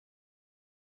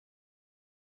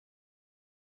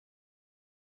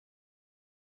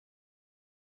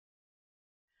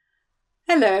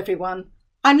Hello everyone,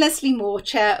 I'm Leslie Moore,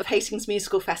 Chair of Hastings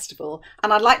Musical Festival,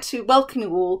 and I'd like to welcome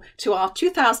you all to our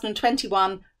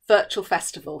 2021 Virtual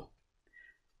Festival.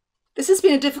 This has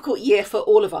been a difficult year for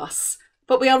all of us,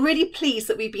 but we are really pleased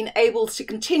that we've been able to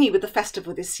continue with the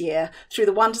festival this year through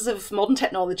the wonders of modern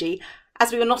technology,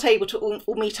 as we were not able to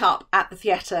all meet up at the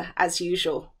theatre as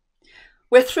usual.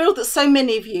 We're thrilled that so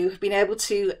many of you have been able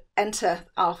to enter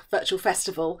our virtual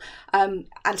festival and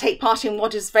take part in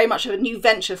what is very much a new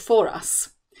venture for us.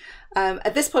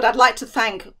 At this point, I'd like to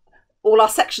thank all our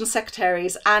section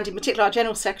secretaries and in particular our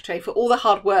General Secretary for all the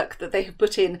hard work that they have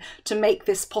put in to make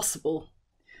this possible.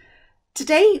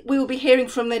 Today, we will be hearing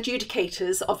from the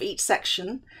adjudicators of each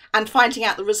section and finding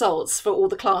out the results for all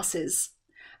the classes.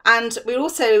 And we're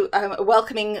also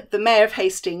welcoming the Mayor of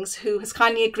Hastings, who has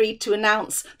kindly agreed to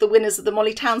announce the winners of the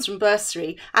Molly Townson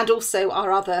Bursary and also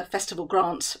our other festival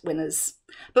grant winners.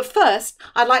 But first,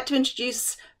 I'd like to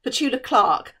introduce Petula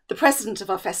Clark, the president of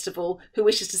our festival, who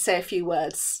wishes to say a few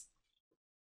words.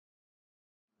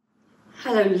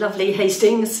 Hello, lovely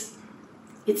Hastings.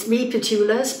 It's me,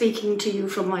 Petula, speaking to you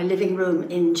from my living room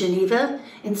in Geneva,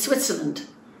 in Switzerland.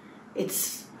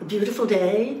 It's a beautiful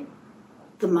day.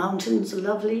 The mountains are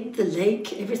lovely, the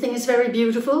lake, everything is very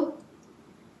beautiful.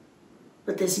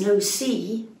 But there's no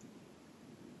sea.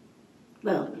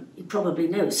 Well, you probably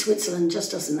know Switzerland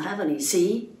just doesn't have any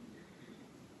sea.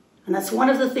 And that's one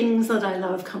of the things that I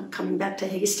love coming back to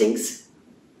Hastings.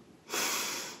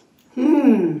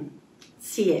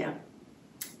 Sea air.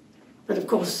 But of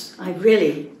course, I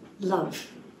really love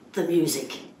the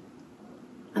music.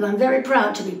 And I'm very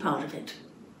proud to be part of it,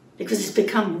 because it's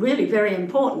become really very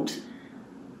important.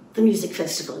 The Music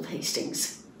Festival of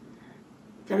Hastings.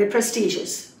 Very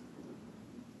prestigious.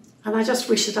 And I just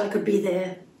wish that I could be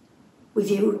there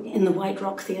with you in the White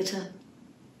Rock Theatre,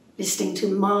 listening to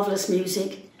marvellous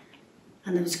music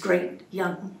and those great,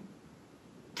 young,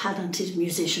 talented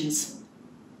musicians.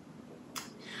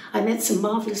 I met some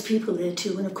marvellous people there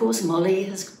too, and of course Molly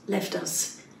has left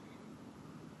us.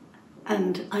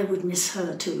 And I would miss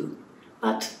her too.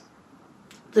 But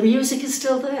the music is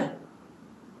still there.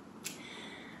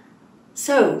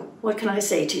 So, what can I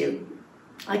say to you?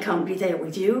 I can't be there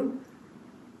with you,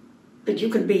 but you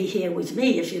can be here with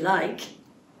me if you like,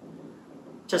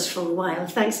 just for a while,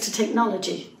 thanks to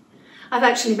technology. I've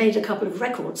actually made a couple of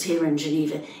records here in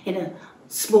Geneva in a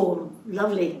small,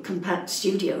 lovely, compact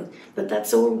studio, but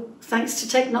that's all thanks to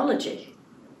technology.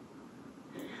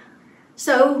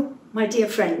 So, my dear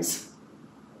friends,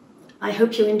 I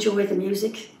hope you enjoy the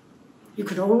music. You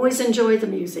can always enjoy the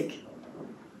music.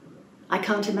 I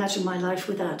can't imagine my life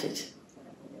without it.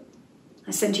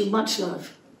 I send you much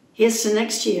love. Here's to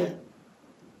next year.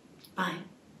 Bye.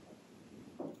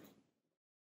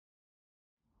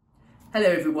 Hello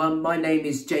everyone, my name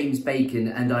is James Bacon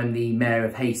and I'm the Mayor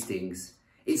of Hastings.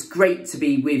 It's great to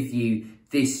be with you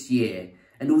this year,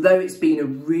 and although it's been a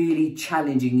really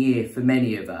challenging year for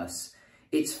many of us,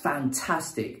 it's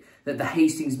fantastic that the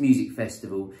Hastings Music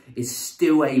Festival is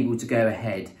still able to go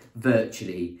ahead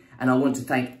virtually, and I want to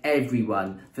thank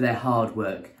everyone for their hard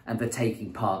work and for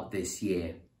taking part this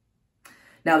year.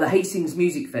 Now, the Hastings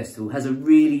Music Festival has a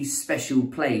really special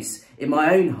place in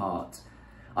my own heart.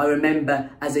 I remember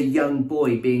as a young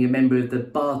boy being a member of the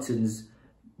Barton's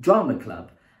Drama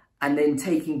Club and then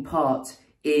taking part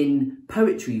in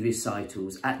poetry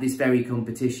recitals at this very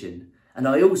competition. And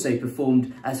I also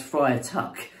performed as Friar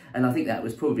Tuck, and I think that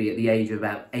was probably at the age of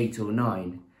about 8 or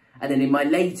 9. And then in my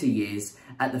later years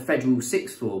at the Federal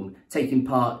Sixth Form, taking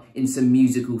part in some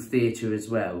musical theatre as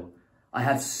well. I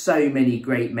have so many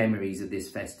great memories of this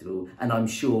festival, and I'm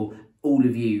sure all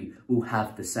of you will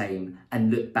have the same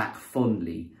and look back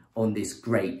fondly on this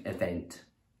great event.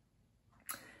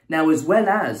 Now, as well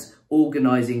as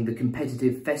organising the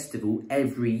competitive festival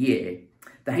every year,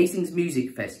 the Hastings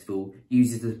Music Festival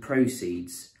uses the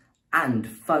proceeds and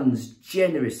funds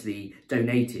generously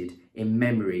donated in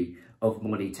memory of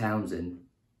Molly Townson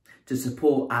to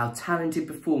support our talented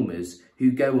performers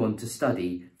who go on to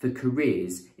study for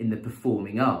careers in the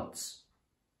performing arts.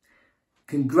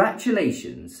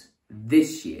 Congratulations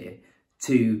this year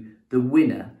to the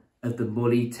winner of the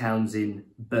Molly Townson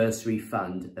Bursary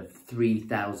Fund of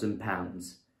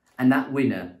 £3,000, and that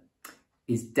winner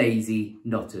is Daisy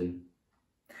Notton.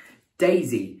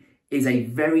 Daisy is a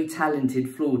very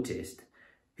talented flautist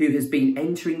who has been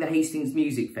entering the Hastings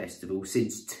Music Festival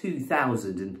since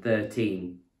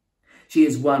 2013. She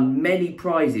has won many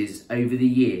prizes over the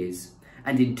years,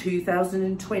 and in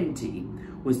 2020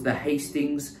 was the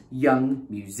Hastings Young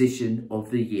Musician of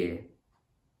the Year.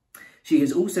 She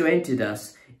has also entered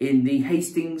us in the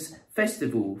Hastings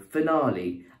Festival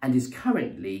finale and is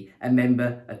currently a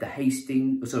member of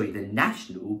the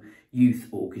National Youth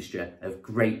Orchestra of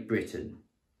Great Britain.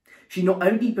 She not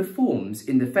only performs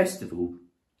in the festival,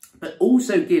 but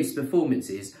also gives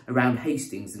performances around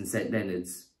Hastings and St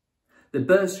Leonard's. The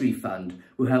Bursary Fund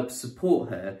will help support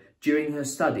her during her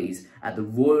studies at the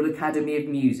Royal Academy of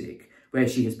Music, where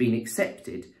she has been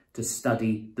accepted to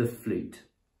study the flute.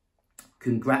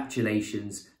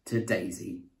 Congratulations to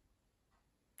Daisy.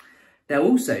 Now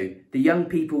also, the young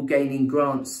people gaining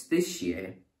grants this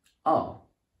year are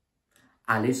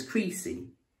Alice Creasy,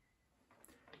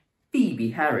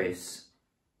 Phoebe Harris,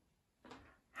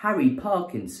 Harry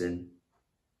Parkinson,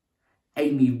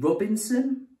 Amy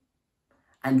Robinson,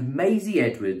 and Maisie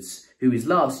Edwards, who is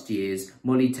last year's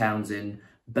Molly Townson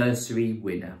Bursary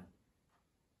winner.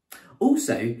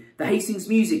 Also, the Hastings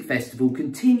Music Festival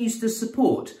continues to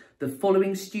support the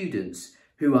following students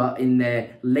who are in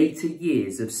their later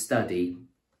years of study.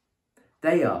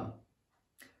 They are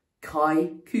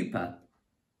Kai Cooper,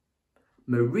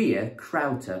 Maria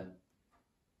Crowter,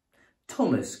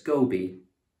 Thomas Golby,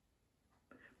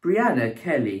 Brianna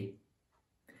Kelly,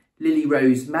 Lily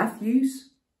Rose Matthews,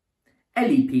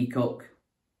 Ellie Peacock,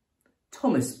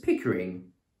 Thomas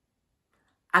Pickering,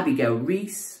 Abigail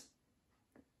Rees,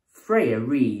 Freya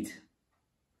Reed,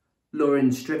 Lauren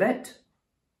Strivett,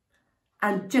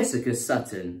 and Jessica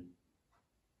Sutton.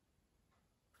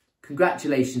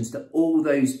 Congratulations to all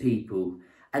those people,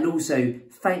 and also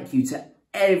thank you to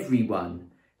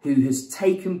everyone who has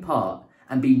taken part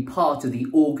and been part of the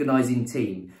organising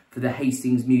team for the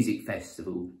Hastings Music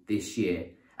Festival this year,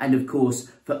 and of course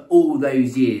for all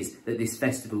those years that this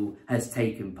festival has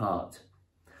taken part.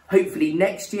 Hopefully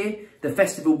next year the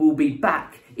festival will be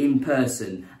back in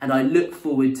person, and I look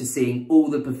forward to seeing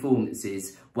all the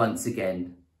performances once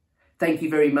again. Thank you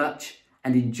very much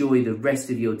and enjoy the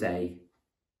rest of your day.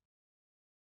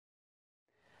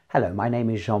 Hello, my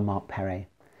name is Jean-Marc Perret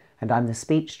and I'm the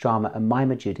Speech, Drama and Mime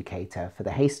Adjudicator for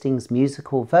the Hastings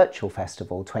Musical Virtual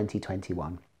Festival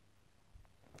 2021.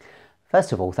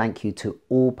 First of all, thank you to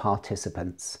all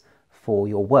participants for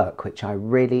your work, which I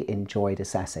really enjoyed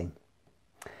assessing.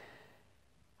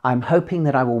 I'm hoping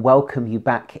that I will welcome you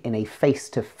back in a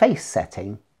face-to-face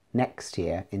setting next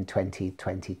year in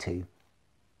 2022.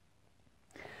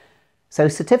 So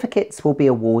certificates will be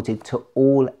awarded to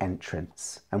all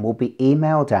entrants and will be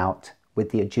emailed out with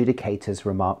the adjudicator's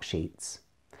remark sheets.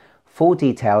 Full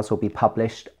details will be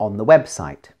published on the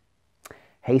website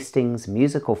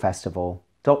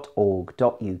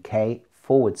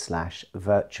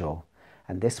hastingsmusicalfestival.org.uk/virtual,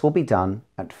 and this will be done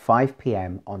at 5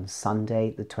 p.m. on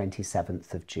Sunday the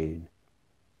 27th of June.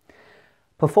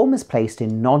 Performers placed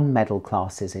in non-medal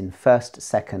classes in first,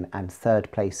 second and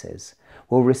third places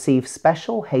will receive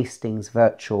special Hastings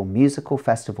Virtual Musical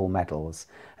Festival medals,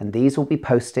 and these will be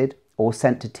posted or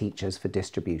sent to teachers for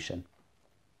distribution.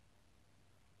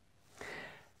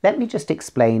 Let me just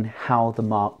explain how the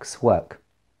marks work.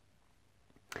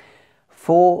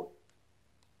 For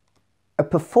a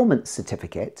performance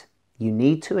certificate, you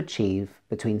need to achieve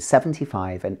between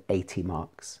 75 and 80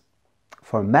 marks.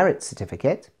 For a merit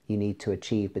certificate, you need to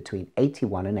achieve between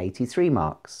 81 and 83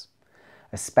 marks.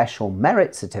 A special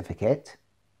merit certificate,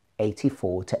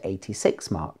 84 to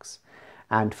 86 marks.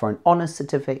 And for an honours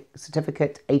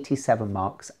certificate, 87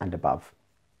 marks and above.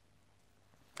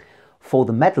 For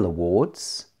the medal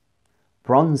awards,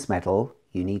 bronze medal,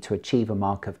 you need to achieve a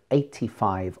mark of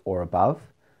 85 or above.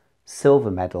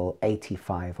 Silver medal,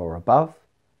 85 or above.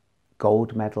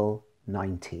 Gold medal,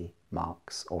 90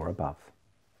 marks or above.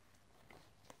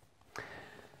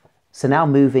 So now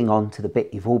moving on to the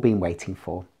bit you've all been waiting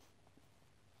for,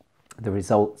 the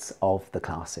results of the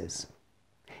classes.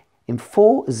 In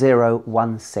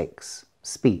 4016,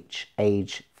 speech,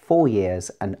 age 4 years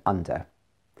and under.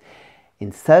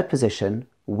 In third position,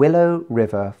 Willow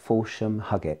River Fulsham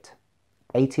Huggett,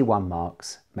 81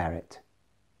 marks, merit.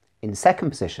 In second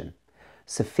position,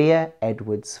 Sophia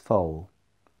Edwards Fole,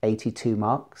 82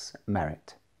 marks,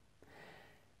 merit.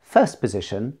 First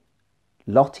position,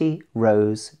 Lottie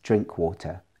Rose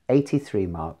Drinkwater, 83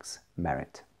 marks,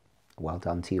 merit. Well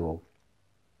done to you all.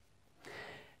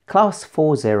 Class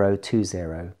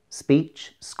 4020,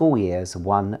 speech, school years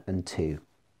 1 and 2.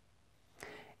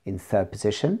 In third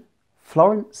position,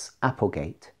 Florence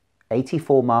Applegate,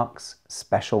 84 marks,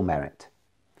 special merit.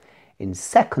 In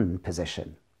second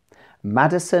position,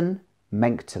 Madison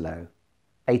Menktelow,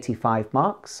 85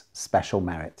 marks, special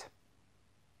merit.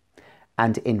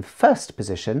 And in first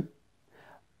position,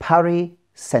 Pari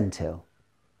Sentil,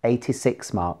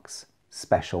 86 marks,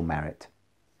 special merit.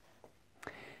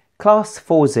 Class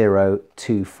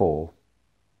 4024.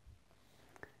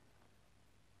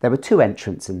 There were 2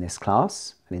 entrants in this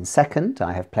class, and in second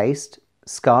I have placed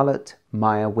Scarlett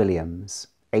Meyer Williams,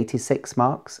 86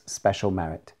 marks, special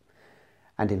merit.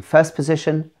 And in first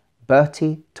position,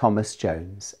 Bertie Thomas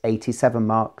Jones, 87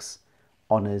 marks,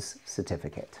 honours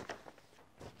certificate.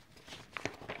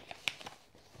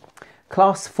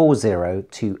 Class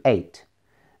 4028,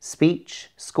 speech,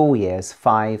 school years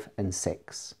 5 and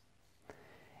 6.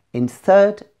 In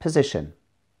third position,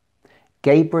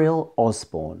 Gabriel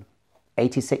Osborne,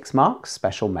 86 marks,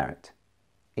 special merit.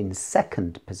 In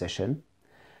second position,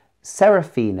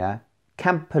 Serafina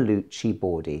Campolucci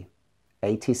Bordi,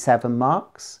 87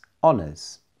 marks,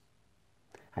 honours.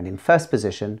 And in first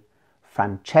position,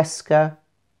 Francesca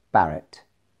Barrett,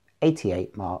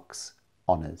 88 marks,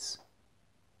 honours.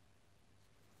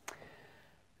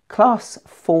 Class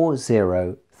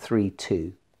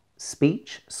 4032,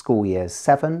 speech, school years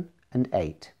 7 and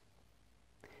 8.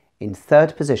 In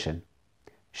third position,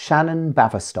 Shannon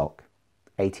Baverstock,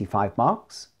 85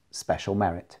 marks, special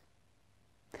merit.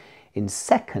 In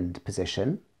second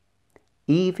position,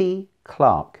 Evie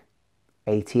Clark,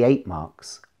 88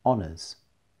 marks, honours.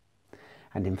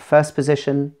 And in first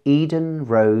position, Eden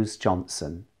Rose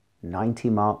Johnson, 90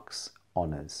 marks,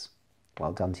 honours.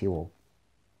 Well done to you all.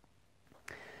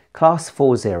 Class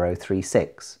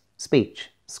 4036,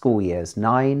 speech, school years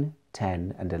 9,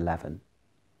 10 and 11.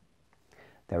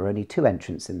 There are only 2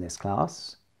 entrants in this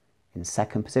class. In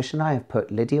second position I have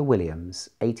put Lydia Williams,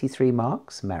 83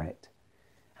 marks, merit.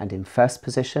 And in first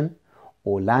position,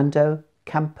 Orlando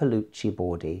Campolucci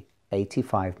Bordi,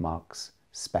 85 marks,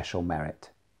 special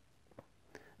merit.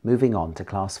 Moving on to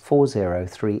class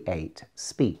 4038,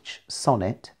 speech,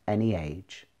 sonnet, any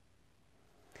age.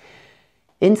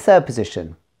 In third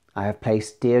position, I have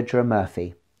placed Deirdre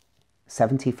Murphy,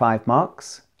 75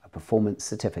 marks, a performance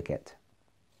certificate.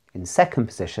 In second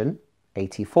position,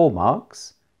 84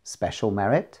 marks, special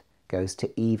merit, goes to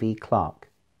Evie Clark.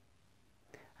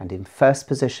 And in first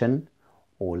position,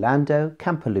 Orlando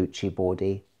Campolucci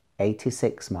Bordi,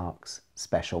 86 marks,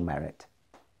 special merit.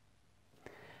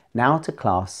 Now to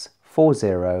class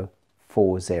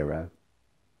 4040.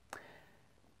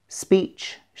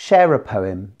 Speech, share a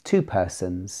poem, 2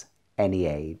 persons, any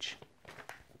age.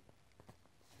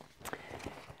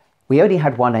 We only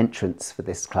had 1 entrance for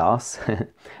this class,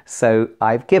 so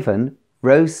I've given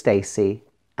Rose Stacey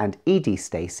and Edie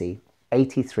Stacey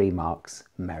 83 marks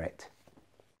merit.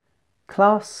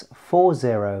 Class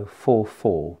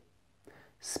 4044,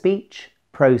 speech,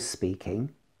 prose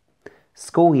speaking,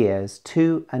 school years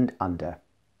 2 and under.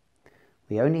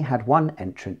 We only had 1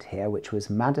 entrant here, which was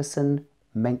Madison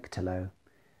Menktelow,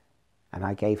 and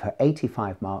I gave her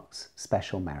 85 marks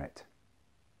special merit.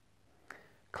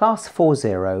 Class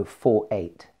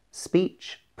 4048,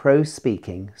 speech, prose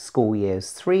speaking, school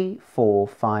years 3, 4,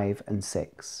 5 and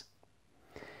 6.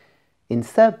 In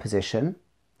third position,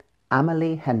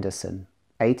 Amelie Henderson,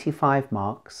 85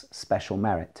 marks, special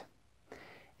merit.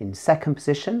 In second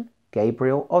position,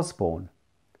 Gabriel Osborne,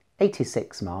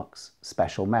 86 marks,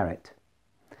 special merit.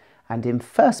 And in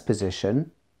first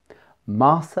position,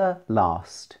 Martha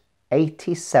Last,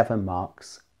 87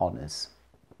 marks, honours.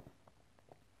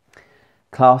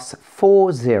 Class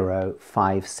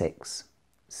 4056,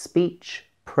 speech,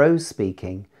 prose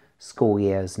speaking, school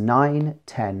years 9,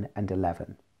 10 and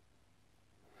 11.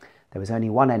 There was only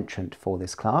 1 entrant for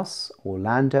this class,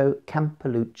 Orlando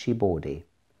Campolucci Bordi,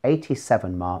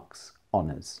 87 marks,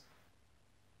 honours.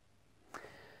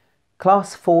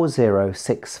 Class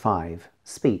 4065,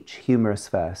 speech, humorous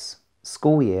verse,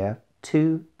 school year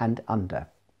 2 and under.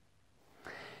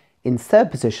 In third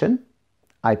position,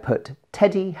 I put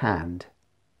Teddy Hand,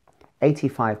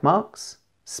 85 marks,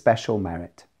 special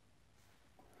merit.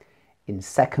 In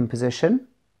second position,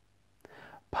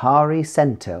 Pari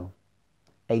Sentil,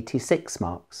 86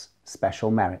 marks,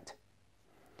 special merit.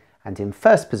 And in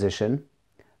first position,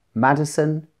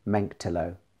 Madison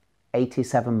Menktelow,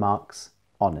 87 marks,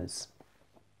 honours.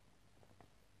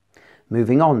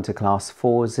 Moving on to class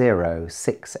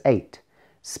 4068,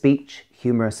 speech,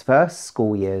 humorous verse,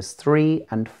 school years 3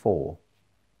 and 4.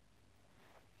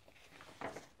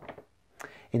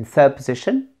 In third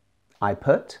position, I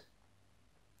put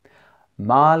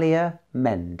Malia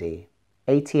Mendy,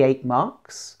 88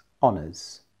 marks,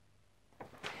 honours.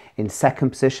 In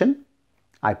second position,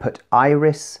 I put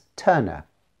Iris Turner,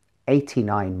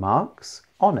 89 marks,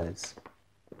 honours.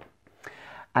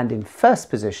 And in first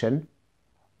position,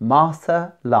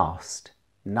 Martha Last,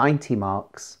 90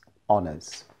 marks,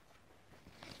 honours.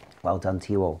 Well done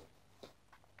to you all.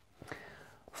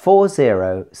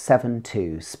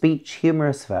 4072, speech,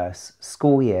 humorous verse,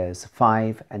 school years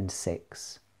 5 and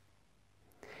 6.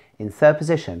 In third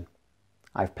position,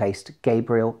 I've placed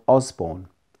Gabriel Osborne,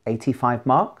 85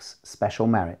 marks, special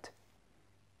merit.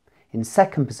 In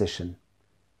second position,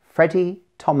 Freddie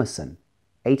Thomason,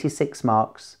 86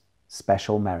 marks,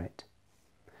 special merit.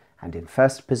 And in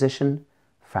first position,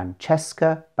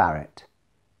 Francesca Barrett,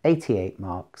 88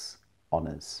 marks,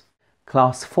 honours.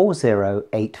 Class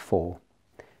 4084,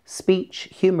 Speech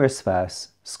Humorous Verse,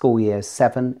 School Years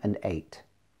 7 and 8.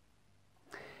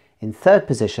 In third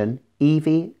position,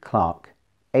 Evie Clark,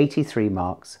 83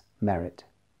 marks, merit.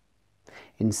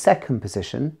 In second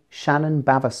position, Shannon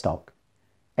Baverstock,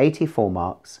 84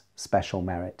 marks, special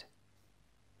merit.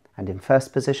 And in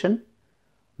first position,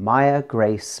 Maya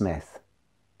Grace Smith,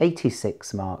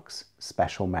 86 marks,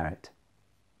 special merit.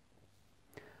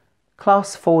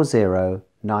 Class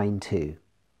 4092,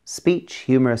 Speech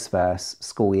Humorous Verse,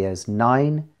 School Years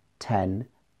 9, 10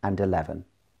 and 11.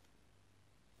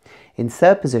 In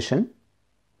third position,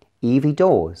 Evie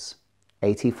Dawes,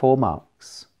 84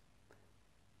 marks,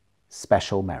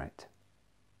 special merit.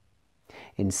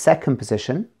 In second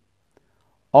position,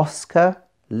 Oscar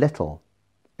Little,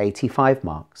 85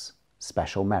 marks,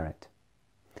 special merit.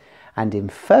 And in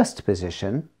first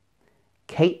position,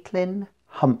 Caitlin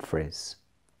Humphreys,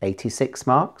 86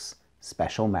 marks,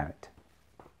 special merit.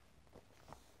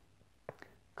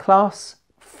 Class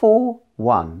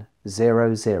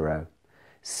 4100,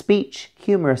 Speech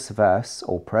Humorous Verse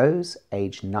or Prose,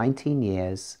 age 19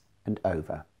 years and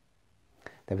over.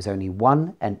 There was only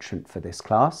one entrant for this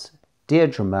class,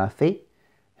 Deirdre Murphy,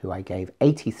 who I gave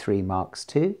 83 marks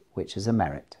to, which is a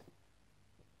merit.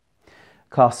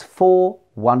 Class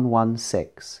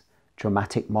 4116,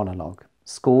 Dramatic Monologue,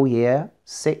 School Year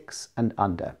 6 and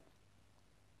under.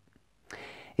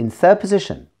 In third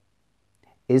position,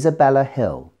 Isabella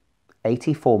Hill,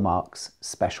 84 marks,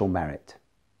 special merit.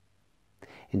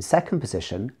 In second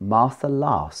position, Martha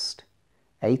Last,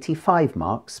 85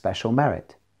 marks, special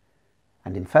merit.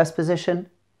 And in first position,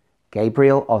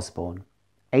 Gabriel Osborne,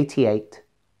 88,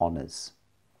 honours.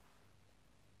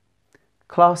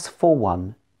 Class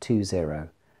 4120,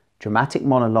 Dramatic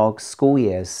Monologue, School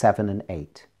Years 7 and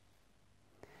 8.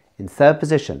 In third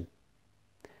position,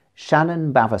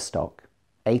 Shannon Baverstock,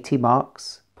 80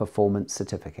 marks, performance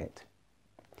certificate.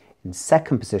 In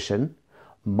second position,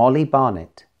 Molly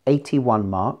Barnett, 81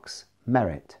 marks,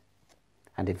 merit.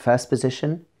 And in first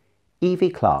position, Evie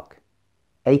Clark,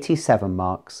 87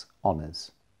 marks,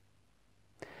 honours.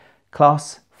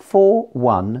 Class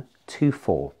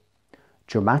 4124,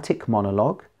 Dramatic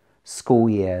Monologue, School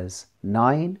Years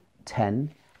 9,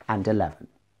 10 and 11.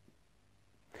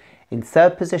 In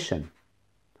third position,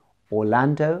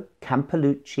 Orlando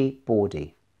Campolucci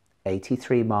Bordi,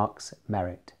 83 marks,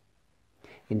 merit.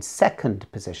 In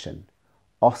second position,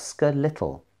 Oscar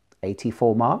Little,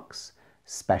 84 marks,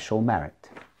 special merit.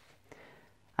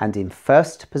 And in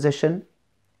first position,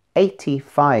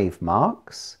 85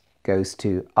 marks goes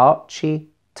to Archie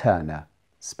Turner,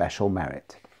 special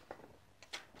merit.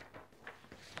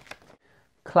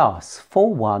 Class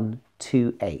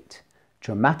 4128,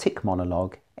 Dramatic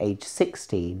Monologue, age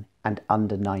 16 and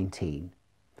under 19.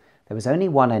 There was only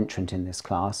one entrant in this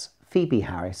class, Phoebe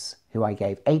Harris, who I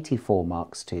gave 84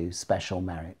 marks to, special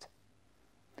merit.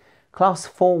 Class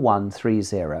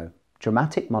 4130,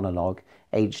 Dramatic Monologue,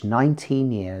 aged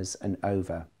 19 years and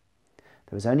over.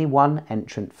 There was only one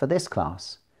entrant for this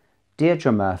class,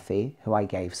 Deirdre Murphy, who I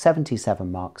gave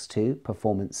 77 marks to,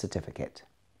 performance certificate.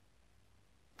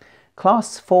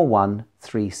 Class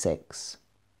 4136.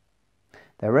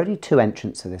 There are only two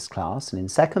entrants for this class, and in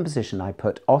second position I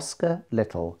put Oscar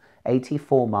Little,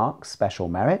 84 marks, special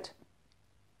merit.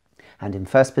 And in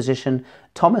first position,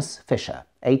 Thomas Fisher,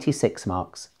 86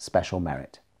 marks, special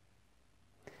merit.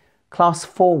 Class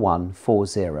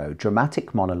 4140,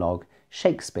 Dramatic Monologue,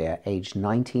 Shakespeare, aged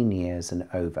 19 years and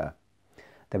over.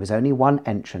 There was only one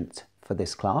entrant for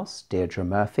this class, Deirdre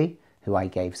Murphy, who I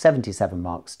gave 77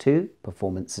 marks to,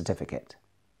 performance certificate.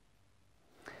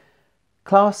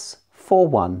 Class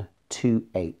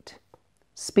 4128,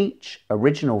 Speech,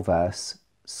 Original Verse,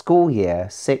 School Year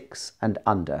 6 and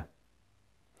under.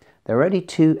 There are only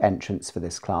two entrants for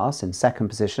this class. In second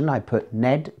position, I put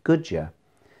Ned Goodyear,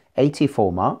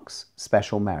 84 marks,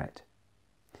 special merit.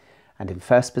 And in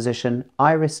first position,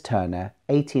 Iris Turner,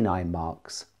 89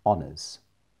 marks, honours.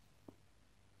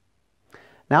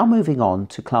 Now moving on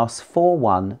to class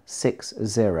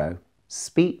 4160,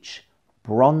 Speech,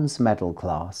 Bronze Medal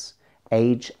class,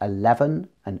 age 11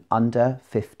 and under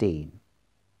 15.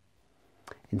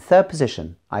 In third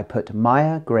position, I put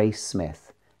Maya Grace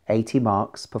Smith, 80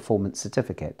 marks, performance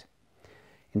certificate.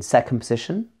 In second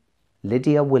position,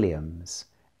 Lydia Williams,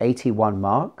 81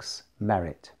 marks,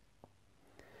 merit.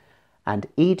 And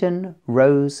Eden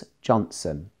Rose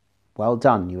Johnson. Well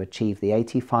done, you achieved the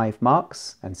 85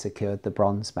 marks and secured the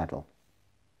bronze medal.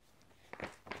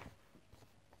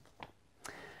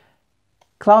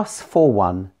 Class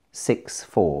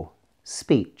 4164,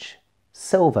 Speech,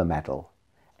 silver medal,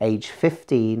 age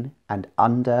 15 and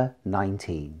under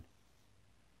 19.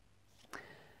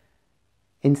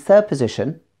 In third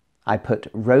position, I put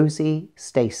Rosie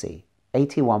Stacey,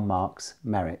 81 marks,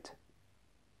 merit.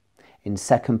 In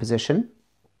second position,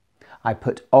 I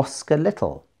put Oscar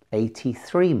Little,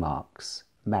 83 marks,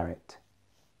 merit.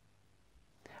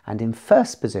 And in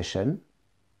first position,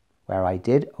 where I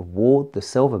did award the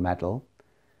silver medal,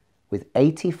 with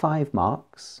 85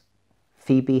 marks,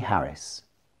 Phoebe Harris.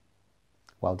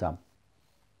 Well done.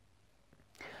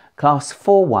 Class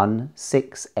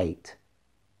 4168.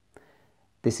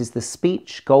 This is the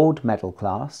speech gold medal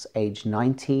class, age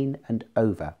 19 and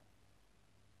over.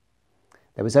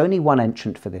 There was only one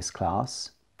entrant for this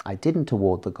class. I didn't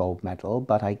award the gold medal,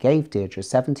 but I gave Deirdre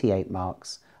 78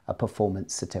 marks, a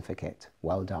performance certificate.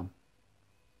 Well done.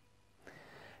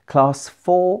 Class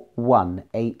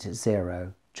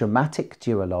 4180, dramatic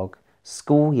duologue,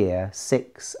 school year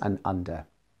 6 and under.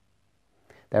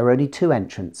 There are only two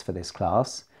entrants for this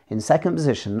class. In second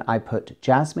position, I put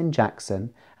Jasmine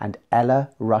Jackson and Ella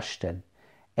Rushton,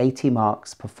 80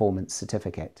 marks performance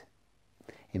certificate.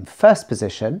 In first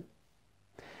position,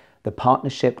 the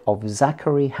partnership of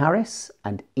Zachary Harris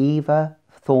and Eva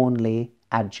Thornley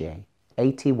Adjei,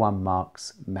 81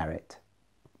 marks merit.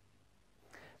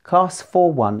 Class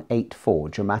 4184,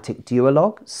 dramatic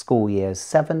duologue, school years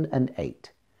 7 and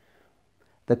 8.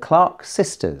 The Clark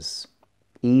sisters,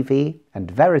 Evie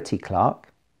and Verity Clark,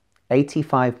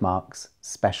 85 marks,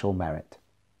 special merit.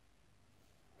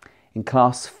 In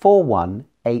class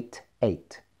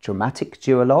 4188, dramatic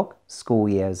duologue, school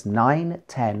years 9,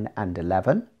 10 and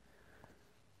 11.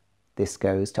 This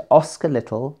goes to Oscar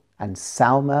Little and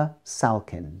Salma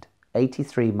Salkind,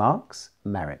 83 marks,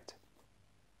 merit.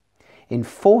 In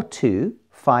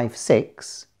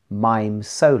 4256, Mime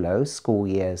Solo, school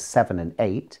years 7 and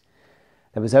 8,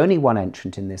 there was only one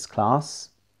entrant in this class,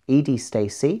 Edie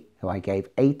Stacey, who I gave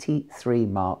 83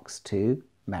 marks to,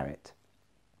 merit.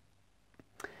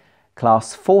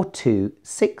 Class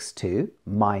 4262,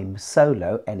 Mime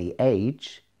Solo, any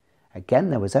age. Again,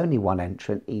 there was only one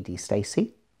entrant, Edie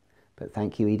Stacey, but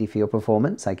thank you, Edie, for your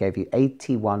performance. I gave you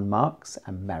 81 marks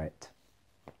and merit.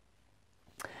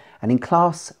 And in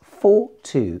class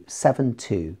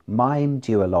 4272, Mime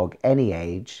Duologue, any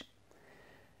age,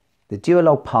 the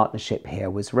duologue partnership here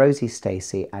was Rosie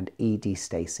Stacey and Edie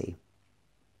Stacey.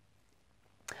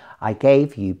 I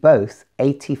gave you both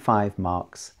 85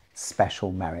 marks,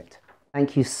 special merit.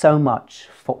 Thank you so much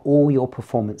for all your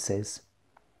performances,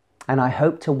 and I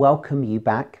hope to welcome you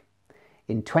back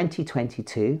in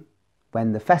 2022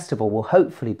 when the festival will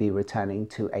hopefully be returning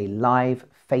to a live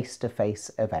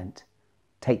face-to-face event.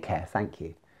 Take care. Thank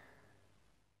you.